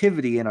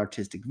 creativity, and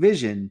artistic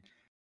vision.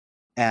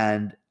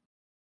 And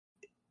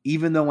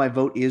even though my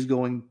vote is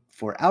going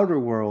for Outer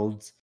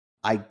Worlds,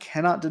 I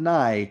cannot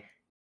deny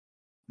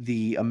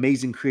the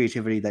amazing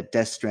creativity that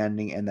Death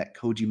Stranding and that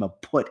Kojima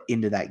put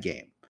into that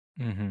game.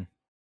 Mm-hmm.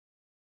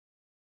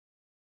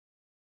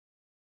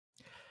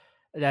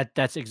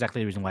 That's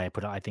exactly the reason why I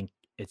put it. I think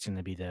it's going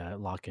to be the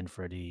lock in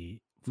for the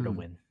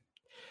win.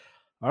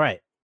 All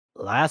right,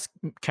 last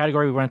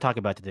category we're going to talk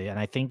about today, and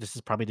I think this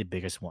is probably the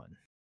biggest one.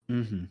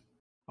 Mm-hmm.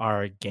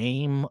 Our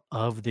game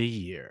of the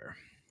year.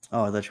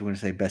 Oh, I thought you were going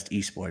to say best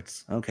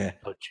esports. Okay.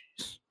 Oh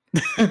jeez.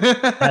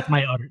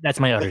 That's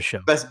my other show.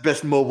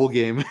 Best mobile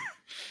game.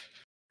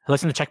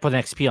 Listen to Checkpoint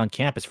XP on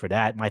campus for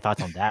that. My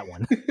thoughts on that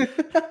one.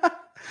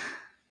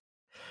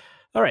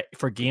 All right,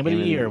 for game of the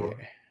year,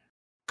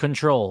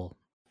 Control,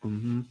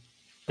 mm-hmm.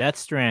 Death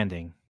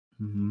Stranding,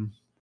 mm-hmm.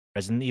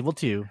 Resident Evil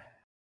 2,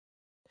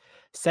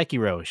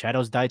 Sekiro: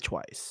 Shadows Die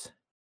Twice,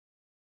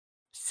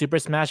 Super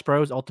Smash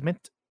Bros.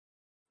 Ultimate,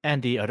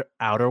 and the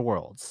Outer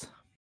Worlds.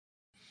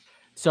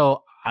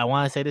 So I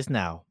want to say this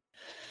now.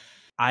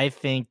 I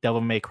think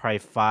Devil May Cry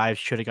 5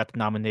 should have got the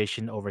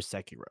nomination over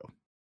Sekiro.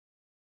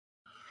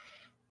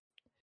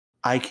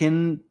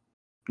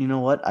 You know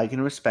what? I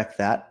can respect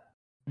that.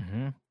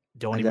 Mm-hmm.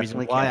 The only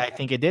reason why I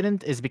think it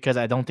didn't is because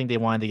I don't think they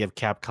wanted to give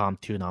Capcom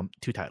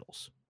two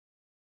titles.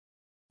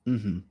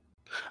 Mm-hmm.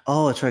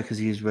 Oh, that's right, because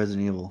he used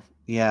Resident Evil.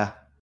 Yeah,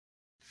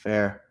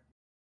 fair,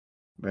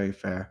 very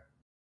fair.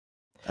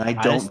 And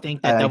I just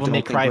think that Devil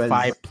May Cry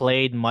 5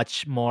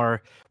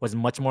 was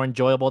much more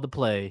enjoyable to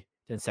play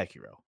than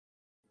Sekiro.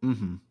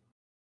 Mm-hmm.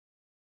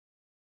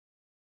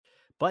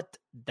 But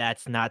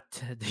that's not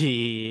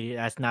the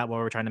point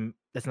we're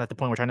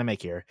trying to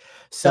make here.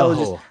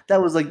 So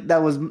that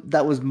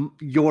was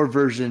your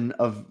version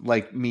of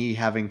like me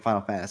having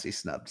Final Fantasy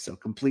snubbed. So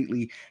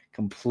completely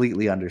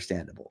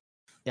understandable.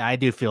 Yeah, I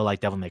do feel like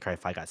Devil May Cry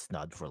 5 got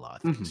snubbed for a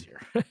lot of things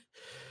here.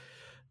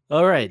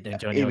 All right,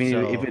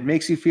 Antonio. If it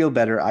makes you feel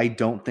better, I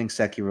don't think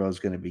Sekiro is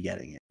going to be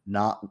getting it.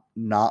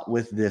 Not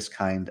with this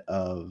kind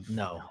of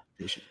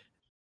competition.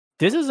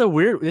 This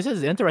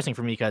is interesting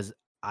for me because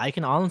I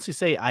can honestly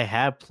say I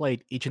have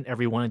played each and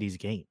every one of these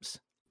games.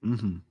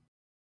 Mm-hmm.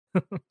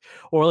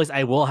 Or at least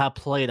I will have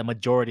played a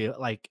majority,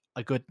 like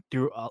a good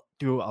through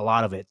a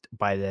lot of it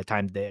by the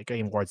time the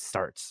Game Awards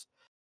starts.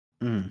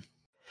 Mm.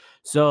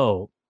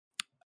 So,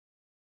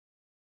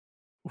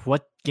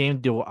 what game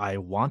do I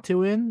want to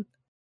win?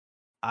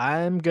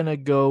 I'm gonna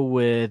go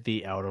with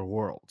the Outer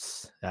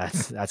Worlds.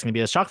 That's gonna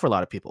be a shock for a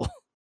lot of people.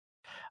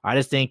 I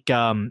just think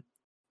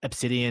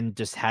Obsidian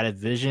just had a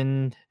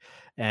vision,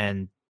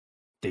 and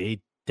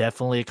they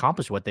definitely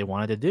accomplished what they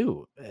wanted to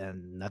do,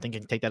 and nothing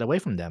can take that away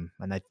from them.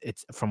 And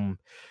it's from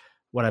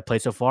what I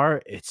played so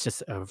far, it's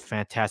just a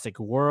fantastic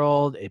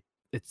world.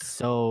 It's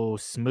so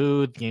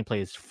smooth.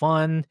 Gameplay is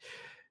fun.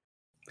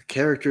 The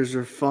characters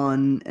are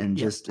fun, and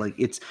just like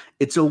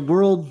it's a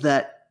world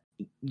that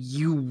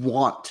you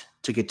want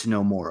to get to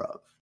know more of.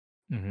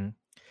 Mm-hmm.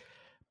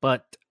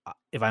 But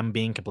if I'm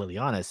being completely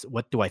honest,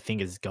 what do I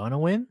think is gonna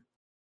win?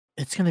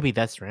 It's gonna be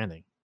Death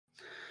Stranding.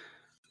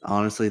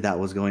 Honestly, that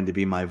was going to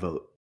be my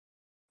vote.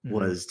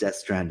 Was Death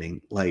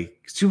Stranding. Like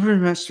Super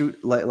Smash,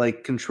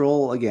 like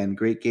Control, again,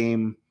 great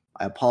game.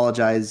 I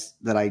apologize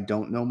that I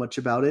don't know much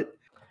about it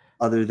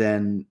other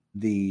than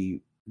the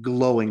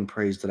glowing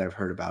praise that I've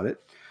heard about it.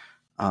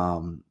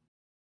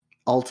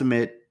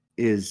 Ultimate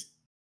is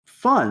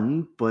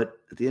fun, but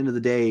at the end of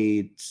the day,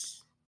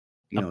 it's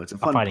it's a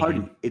fun party.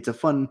 Game. It's a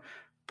fun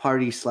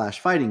party /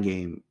 fighting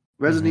game.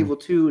 Resident Evil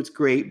 2, it's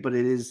great, but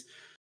it is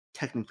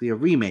technically a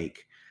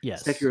remake.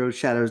 Yes. Sekiro: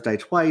 Shadows Die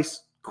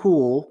Twice,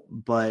 cool,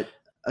 but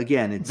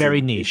again, it's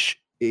very niche.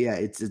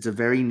 It's a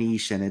very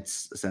niche, and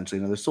it's essentially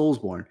another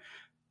Soulsborne.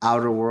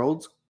 Outer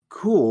Worlds,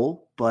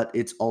 cool, but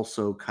it's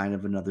also kind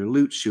of another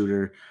loot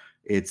shooter.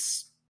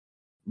 It's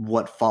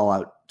what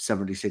Fallout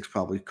 76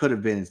 probably could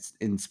have been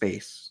in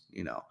space,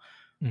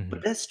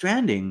 But Death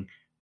Stranding,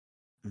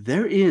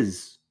 there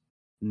is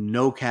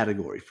no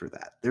category for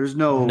that. There's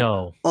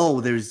no.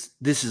 Oh, this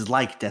is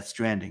like Death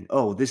Stranding.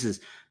 Oh, this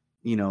is,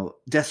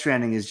 Death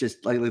Stranding is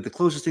just like the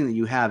closest thing that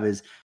you have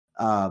is,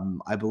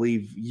 I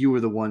believe you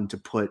were the one to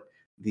put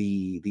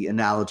the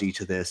analogy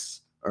to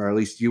this, or at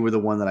least you were the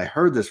one that I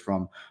heard this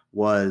from,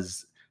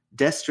 was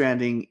Death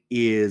Stranding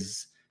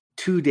is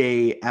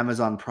 2-day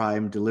Amazon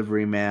Prime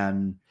delivery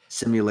man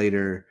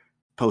simulator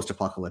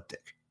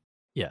post-apocalyptic.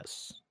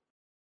 Yes.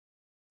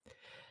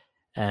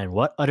 And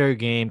what other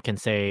game can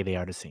say they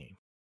are the same?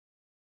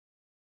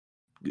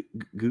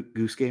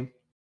 Goose Game.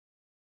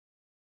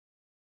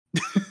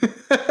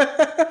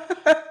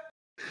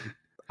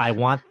 I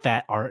want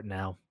that art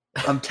now.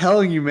 I'm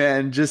telling you,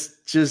 man.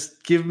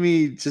 Just give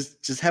me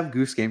just have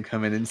Goose Game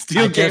come in and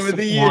steal I Game just of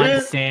the want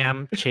Year.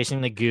 Sam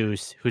chasing the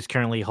goose who's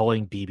currently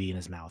holding BB in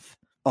his mouth.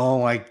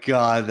 Oh my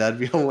god, that'd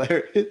be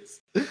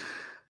hilarious.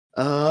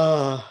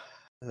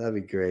 That'd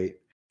be great.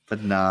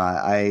 But nah,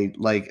 I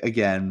like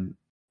again.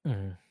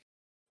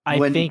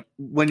 I think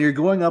when you're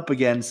going up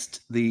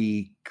against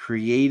the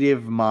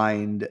creative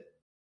mind,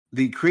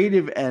 the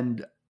creative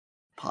and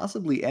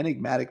possibly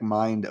enigmatic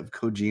mind of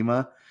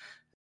Kojima,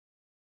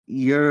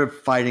 you're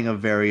fighting a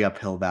very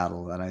uphill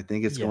battle, and I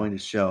think it's going to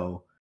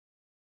show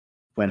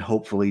when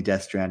hopefully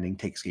Death Stranding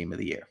takes Game of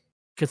the Year.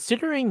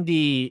 Considering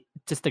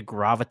just the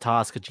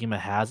gravitas Kojima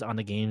has on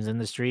the games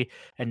industry,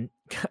 and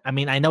I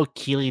mean, I know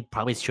Keeley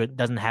probably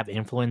doesn't have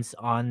influence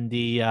on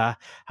the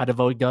how the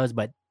vote does,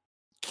 but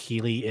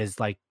Keeley is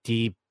like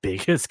the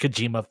biggest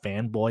Kojima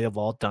fanboy of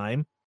all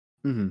time.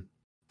 Mm-hmm.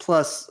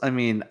 Plus, I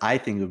mean, I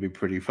think it would be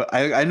pretty fun.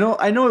 I know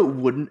it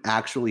wouldn't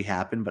actually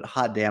happen, but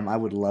hot damn, I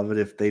would love it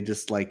if they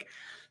just like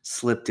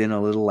slipped in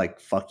a little like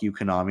 "fuck you,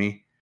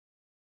 Konami."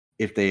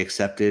 If they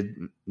accepted,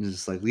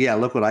 just like, yeah,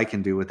 look what I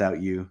can do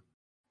without you.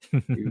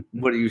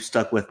 What are you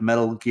stuck with?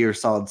 Metal Gear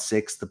Solid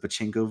 6, the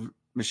pachinko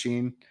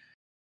machine?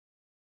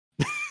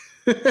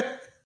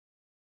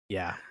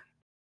 Yeah.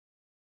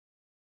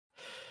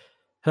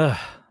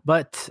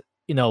 But,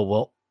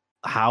 well,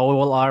 how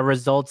will our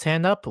results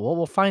hand up? Well,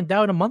 we'll find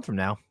out a month from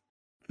now.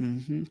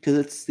 Because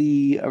it's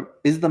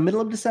is the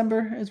middle of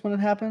December is when it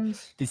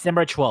happens?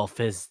 December 12th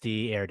is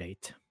the air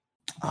date.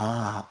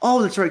 Oh,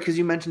 that's right. Because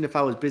you mentioned if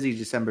I was busy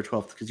December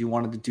 12th, because you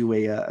wanted to do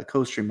a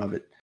co-stream of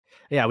it.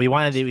 Yeah, we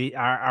wanted to.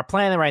 Our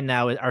plan right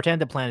now is our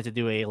tentative plan is to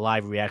do a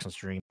live reaction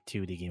stream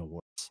to the Game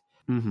Awards.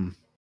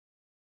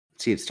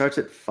 See, it starts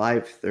at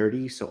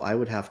 5:30, so I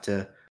would have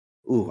to.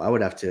 I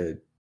would have to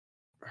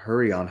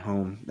hurry on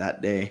home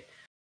that day.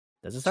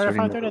 Does it start at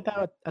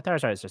 5:30? I thought it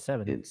started at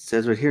 7. It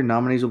says right here,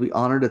 nominees will be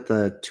honored at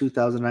the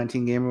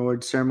 2019 Game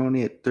Awards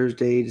ceremony at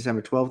Thursday,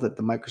 December 12th at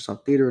the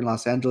Microsoft Theater in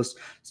Los Angeles,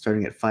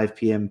 starting at 5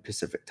 p.m.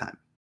 Pacific time.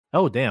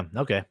 Oh, damn.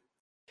 Okay.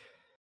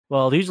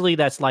 Well, usually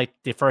that's like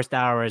the first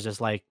hour is just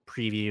like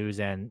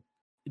previews and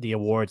the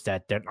awards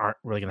that aren't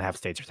really going to have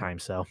stage time.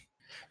 So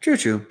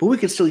true. But we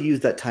could still use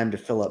that time to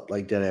fill up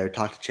like Dead Air,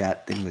 talk to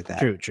chat, things like that.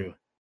 True.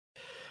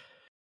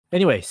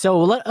 Anyway,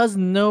 so let us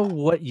know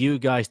what you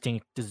guys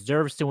think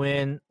deserves to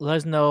win. Let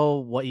us know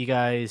what you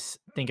guys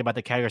think about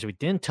the categories we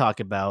didn't talk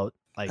about.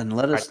 And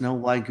let us know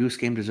why Goose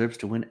Game deserves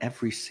to win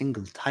every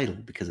single title,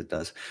 because it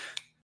does.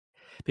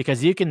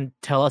 Because you can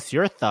tell us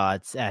your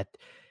thoughts at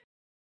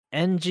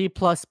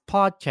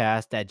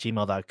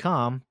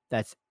ngpluspodcast@gmail.com.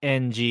 That's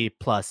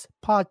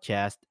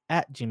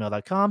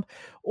ngpluspodcast@gmail.com.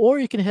 Or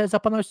you can hit us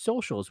up on our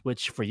socials,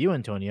 which for you,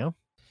 Antonio.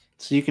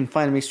 So you can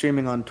find me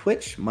streaming on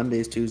Twitch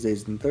Mondays,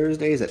 Tuesdays, and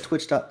Thursdays at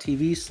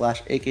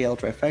twitch.tv/AKL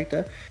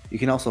Trifecta. You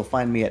can also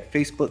find me at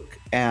Facebook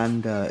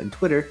and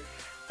Twitter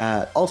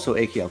at also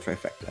AKL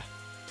Trifecta.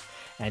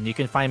 And you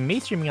can find me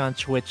streaming on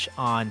Twitch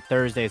on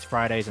Thursdays,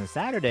 Fridays, and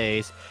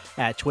Saturdays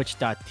at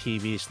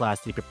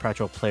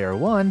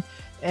twitch.tv/ThePerpetualPlayer1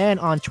 and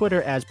on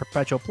Twitter as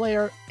Perpetual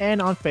Player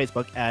and on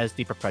Facebook as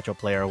The Perpetual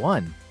Player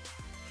 1.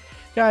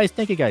 Guys,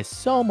 thank you guys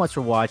so much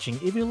for watching.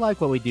 If you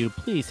like what we do,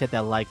 please hit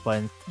that like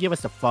button, give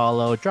us a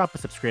follow, drop a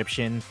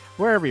subscription,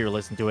 wherever you're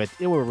listening to it.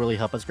 It will really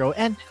help us grow.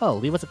 And hell,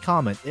 leave us a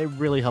comment. It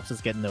really helps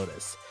us get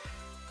noticed.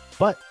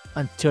 But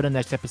until the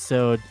next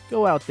episode,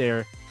 go out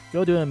there,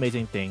 go do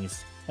amazing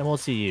things, and we'll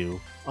see you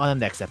on the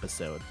next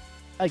episode.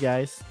 Bye,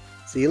 guys.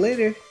 See you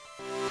later.